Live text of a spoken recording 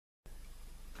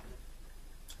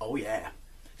Oh yeah,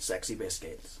 sexy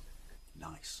biscuits.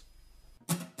 Nice.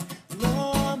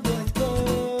 Long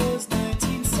goes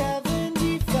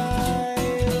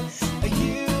 1975. A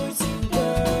using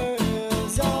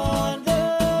girls on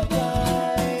the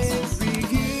rise.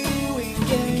 Reviewing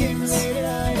games late at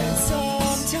night and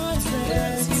sometimes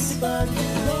friends used to bug.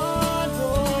 Long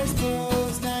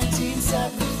goes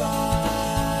 1975.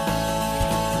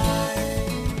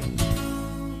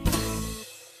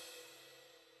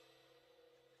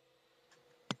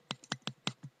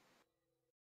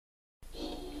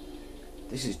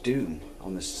 This is Doom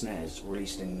on the SNES,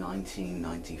 released in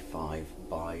 1995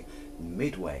 by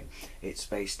Midway. It's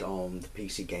based on the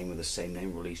PC game of the same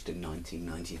name, released in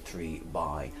 1993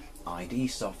 by ID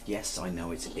Soft. Yes, I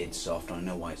know it's id Soft. I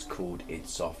know why it's called id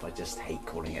Soft. I just hate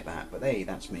calling it that. But hey,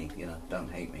 that's me. You know, don't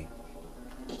hate me.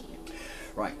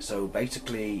 Right. So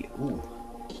basically, ooh,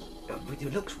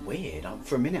 it looks weird.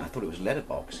 For a minute, I thought it was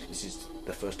letterbox. This is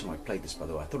the first time I played this, by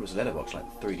the way. I thought it was letterbox,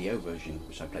 like the 3DO version,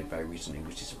 which I played very recently,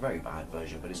 which is a very bad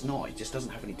version, but it's not. It just doesn't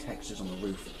have any textures on the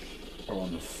roof or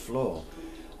on the floor.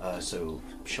 So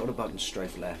shoulder button,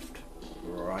 strafe left,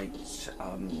 right.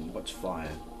 What's fire?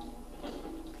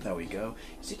 There we go.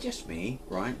 Is it just me,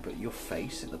 right? But your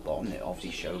face at the bottom, it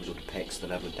obviously shows or depicts the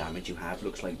level of damage you have.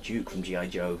 Looks like Duke from G.I.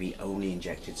 Joe. He only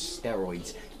injected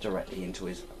steroids directly into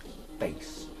his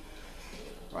face.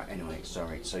 Right, anyway,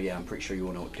 sorry. So yeah, I'm pretty sure you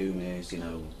all know what Doom is, you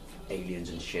know,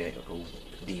 aliens and shit, or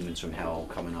demons from hell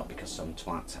coming up because some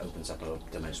twat opens up a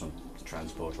dimensional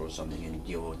transporter or something, and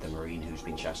you're the Marine who's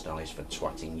been chastised for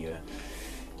twatting your,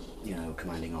 you know,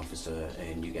 commanding officer,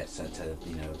 and you get sent to,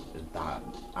 you know, that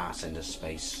ass into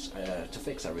space to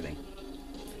fix everything.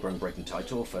 Groundbreaking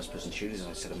title, first person shooters, as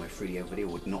I said in my 3DO video,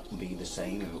 would not be the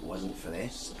same if it wasn't for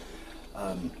this.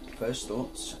 First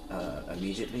thoughts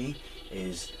immediately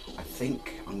is I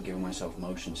think I'm giving myself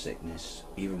motion sickness,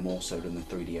 even more so than the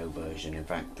 3DO version. In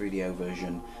fact, 3DO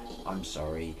version, I'm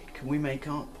sorry, can we make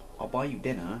up? I'll buy you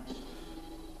dinner.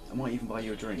 I might even buy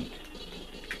you a drink.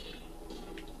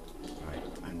 Right,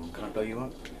 hang on, can I blow you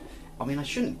up? I mean, I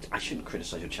shouldn't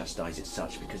criticise or chastise it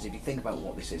such, because if you think about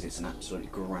what this is, it's an absolutely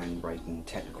groundbreaking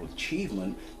technical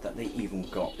achievement that they even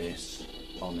got this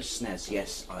on the SNES.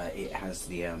 Yes, it has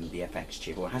the FX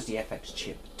chip, or it has the FX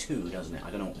chip 2, doesn't it? I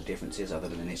don't know what the difference is, other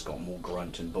than it's got more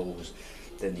grunt and balls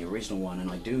than the original one. And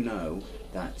I do know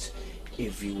that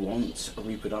if you want a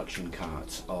reproduction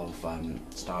cart of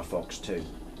Star Fox 2,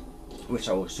 which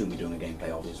I will soon be doing a gameplay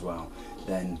of as well,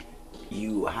 then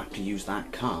you have to use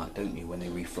that card, don't you, when they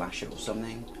reflash it or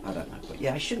something? I don't know. But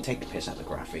yeah, I shouldn't take the piss out of the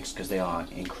graphics, because they are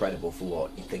incredible for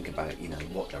what you think about, you know,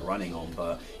 what they're running on,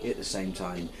 but at the same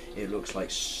time, it looks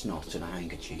like snot in a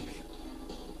handkerchief.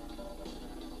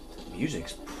 The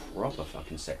music's proper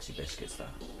fucking sexy biscuits,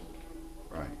 though.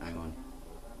 Right, hang on.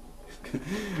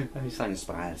 It sounds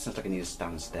bad. It sounds like I need to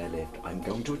stand a stair lift. I'm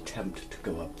going to attempt to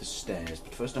go up the stairs,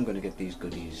 but first I'm going to get these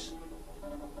goodies.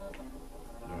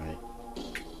 Alright.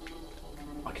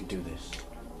 I can do this.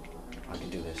 I can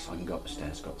do this. I can go up the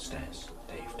stairs, go up the stairs.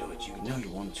 Dave, do it. You know you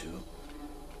want to.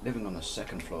 Living on the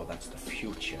second floor, that's the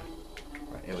future.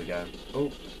 Right, here we go.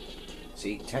 Oh,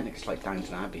 see, technically it's like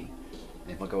Downton Abbey.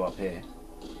 And if I go up here,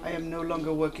 I am no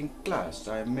longer working class,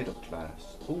 I am middle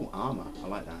class. Oh, armour, I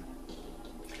like that.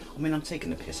 I mean, I'm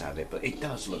taking the piss out of it, but it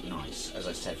does look nice, as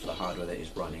I said, for the hardware that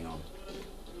it's running on.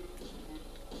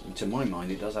 And to my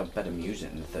mind, it does have better music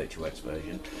than the 32X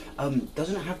version.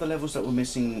 Doesn't it have the levels that were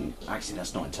missing? Actually,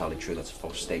 that's not entirely true, that's a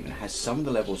false statement. It has some of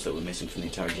the levels that were missing from the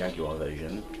entire Jaguar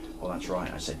version. Oh, that's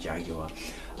right, I said Jaguar.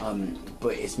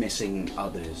 But it's missing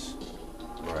others.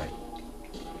 Right.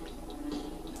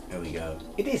 There we go.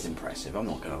 It is impressive, I'm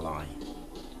not going to lie.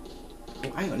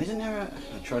 Oh, hang on, isn't there a...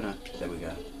 I'm trying to... There we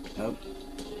go. Nope.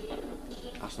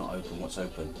 That's not open. What's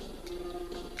open?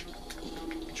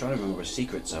 I'm trying to remember where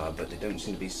secrets are, but they don't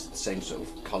seem to be the same sort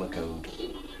of colour code.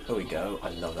 There we go. I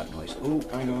love that noise. Oh,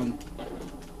 hang on.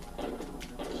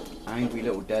 Angry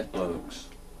little dead blokes.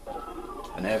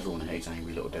 And everyone hates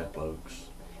angry little dead blokes.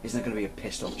 Isn't there going to be a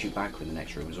pissed off Chewbacca in the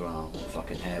next room as well?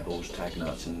 Fucking hairballs, tag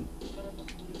nuts, and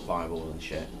fireballs and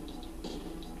shit.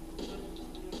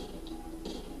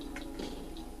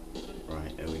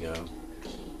 Right, there we go.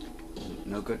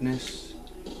 No goodness.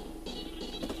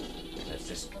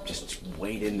 Let's just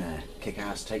wade in there. Kick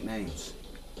ass, take names.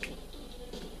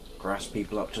 Grass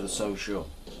people up to the social.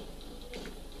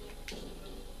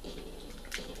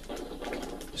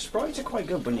 The sprites are quite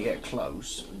good when you get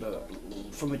close, but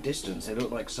from a distance they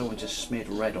look like someone just smeared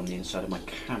red on the inside of my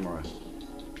camera.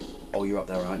 Oh, you're up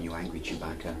there, aren't you, angry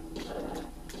Chewbacca?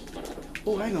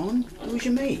 Oh, hang on. Who's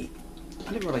your mate?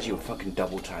 I didn't realise you were fucking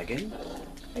double tagging.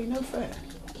 Hey, no fair.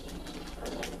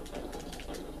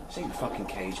 This ain't a fucking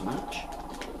cage match.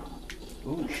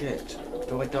 Oh shit.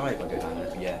 Do I die if I go down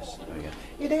there? Yes. There we go.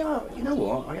 Yeah, they are. You know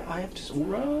what? I have to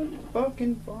run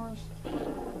fucking fast.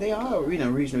 They are, you know,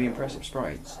 reasonably impressive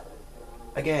sprites.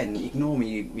 Again, ignore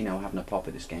me, you know, having a pop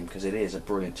at this game because it is a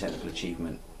brilliant technical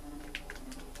achievement.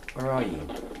 Where are you?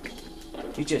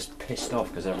 You're just pissed off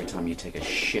because every time you take a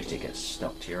shit it gets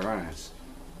stuck to your ass.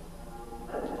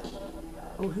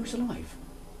 Oh, who's alive?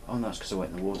 Oh no, that's because I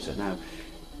went in the water. Now,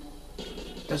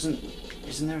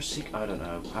 isn't there a secret? I don't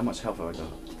know. How much health have I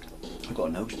got? I've got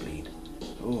a nosebleed.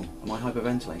 Oh, am I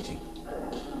hyperventilating?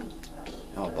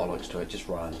 Oh, bollocks to it, just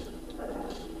run.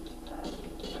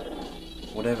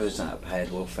 Whatever's up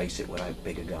ahead, we'll face it without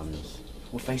bigger guns.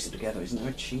 We'll face it together, isn't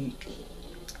there a cheat?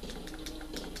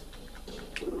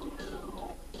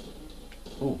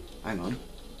 Oh, hang on.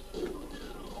 There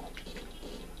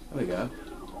we go.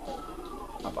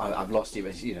 I've lost the,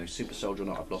 you know, super soldier or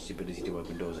not, I've lost the ability to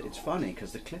open doors. It's funny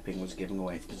because the clipping was giving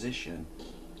away its position.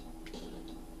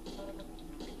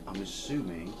 I'm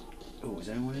assuming. Oh, is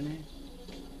anyone in here?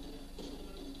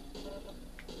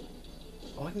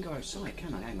 Oh, I can go outside,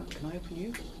 can I? Hang on, can I open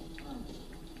you?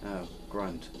 Oh,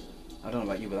 grunt. I don't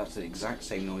know about you, but that's the exact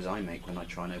same noise I make when I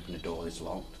try and open a door that's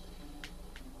locked.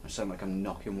 I sound like I'm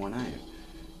knocking one out.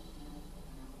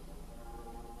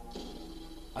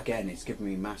 Again, it's giving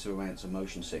me massive amounts of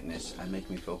motion sickness and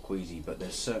making me feel queasy, but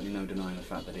there's certainly no denying the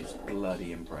fact that it's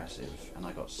bloody impressive. And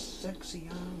I got sexy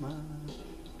armor.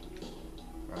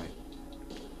 Right.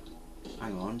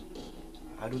 Hang on.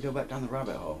 How do we go back down the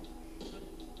rabbit hole?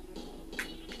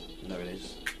 There it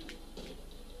is.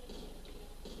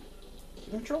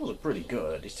 The controls are pretty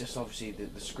good. It's just obviously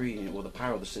the screen or the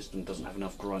power of the system doesn't have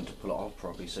enough grunt to pull it off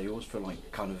properly, so you always feel like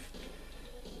kind of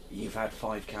you've had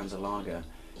 5 cans of lager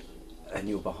and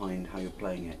you're behind how you're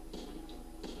playing it.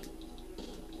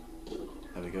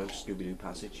 There we go, Scooby-Doo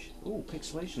passage. Oh,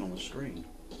 pixelation on the screen.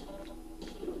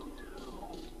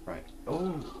 Right.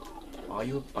 Oh, are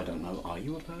you? I don't know. Are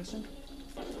you a person?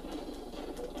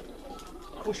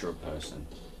 Of course you're a person.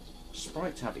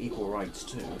 Sprites have equal rights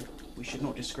too. We should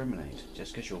not discriminate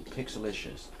just because you're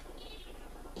pixelicious.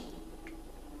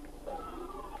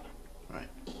 Right,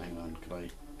 hang on, can I...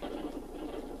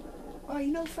 Oh,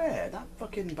 you know, fair. That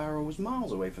fucking barrel was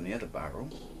miles away from the other barrel.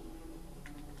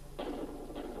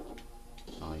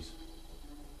 Nice.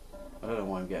 I don't know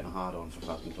why I'm getting a hard on for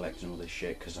fucking collecting all this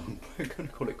shit, because I'm going to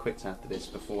call it quits after this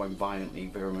before I'm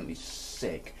vehemently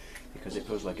sick, because it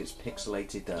feels like it's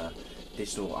pixelated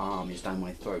digital arms down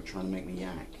my throat trying to make me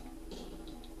yak.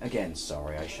 Again,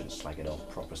 sorry, I shouldn't slag it off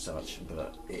proper such,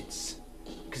 but it's...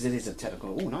 because it is a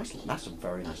technical... Oh, nice, that's a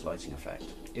very nice lighting effect.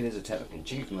 It is a technical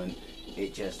achievement,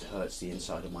 it just hurts the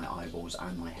inside of my eyeballs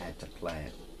and my head to play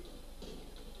it.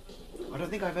 I don't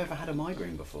think I've ever had a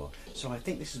migraine before, so I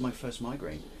think this is my first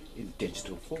migraine in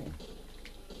digital form.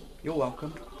 You're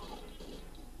welcome.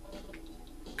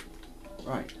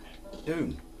 Right,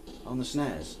 Doom on the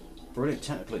SNES. Brilliant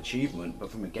technical achievement, but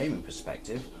from a gaming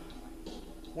perspective,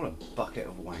 what a bucket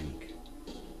of wank.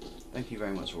 Thank you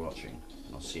very much for watching,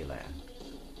 and I'll see you later.